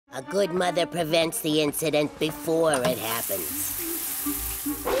A good mother prevents the incident before it happens.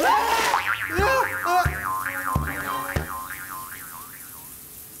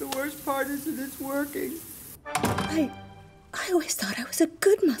 The worst part is that it's working. I always thought I was a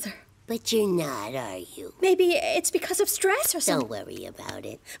good mother. But you're not, are you? Maybe it's because of stress or something. Don't worry about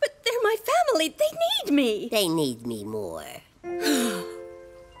it. But they're my family. They need me. They need me more.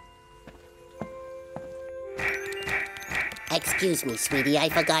 Excuse me, sweetie. I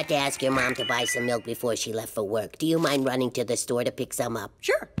forgot to ask your mom to buy some milk before she left for work. Do you mind running to the store to pick some up?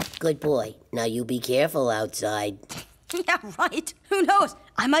 Sure. Good boy. Now you be careful outside. Yeah, right. Who knows?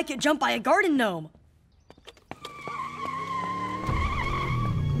 I might get jumped by a garden gnome.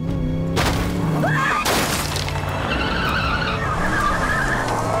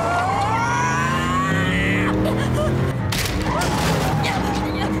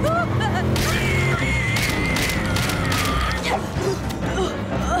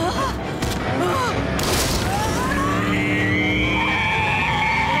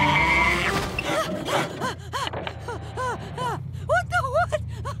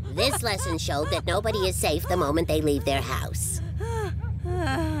 This lesson showed that nobody is safe the moment they leave their house.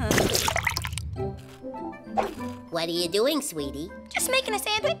 What are you doing, sweetie? Just making a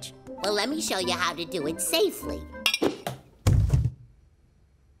sandwich. Well, let me show you how to do it safely.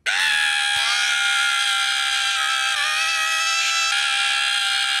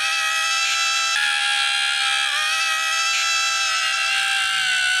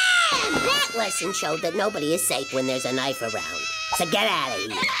 And that lesson showed that nobody is safe when there's a knife around. So get out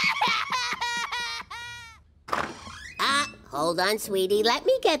of here. Hold on, sweetie. Let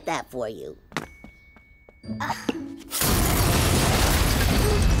me get that for you.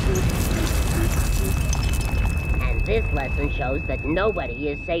 And this lesson shows that nobody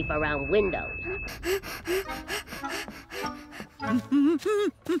is safe around windows.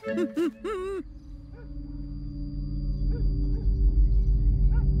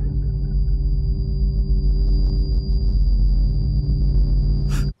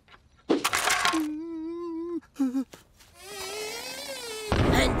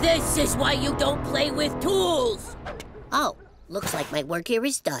 This is why you don't play with tools. Oh, looks like my work here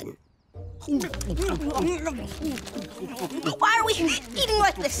is done. Why are we eating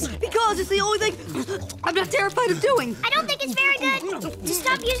like this? Because it's the only thing I'm not terrified of doing. I don't think it's very good to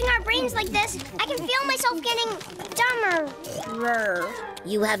stop using our brains like this. I can feel myself getting dumber.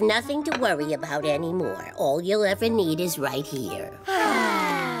 You have nothing to worry about anymore. All you'll ever need is right here.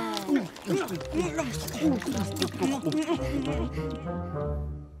 Huh?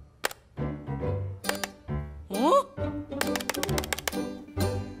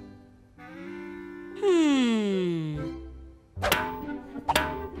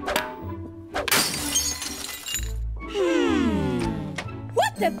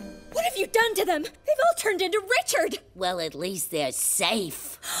 What have you done to them? They've all turned into Richard. Well, at least they're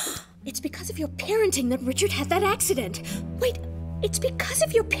safe. It's because of your parenting that Richard had that accident. Wait, it's because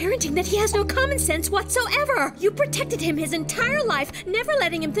of your parenting that he has no common sense whatsoever. You protected him his entire life, never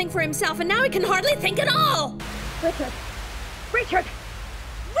letting him think for himself, and now he can hardly think at all. Richard! Richard!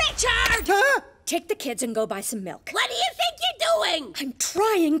 Richard! Huh? Take the kids and go buy some milk. What do you think you're doing? I'm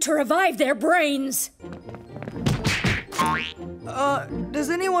trying to revive their brains. Does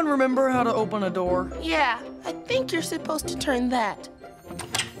anyone remember how to open a door? Yeah, I think you're supposed to turn that.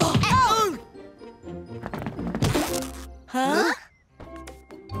 Huh?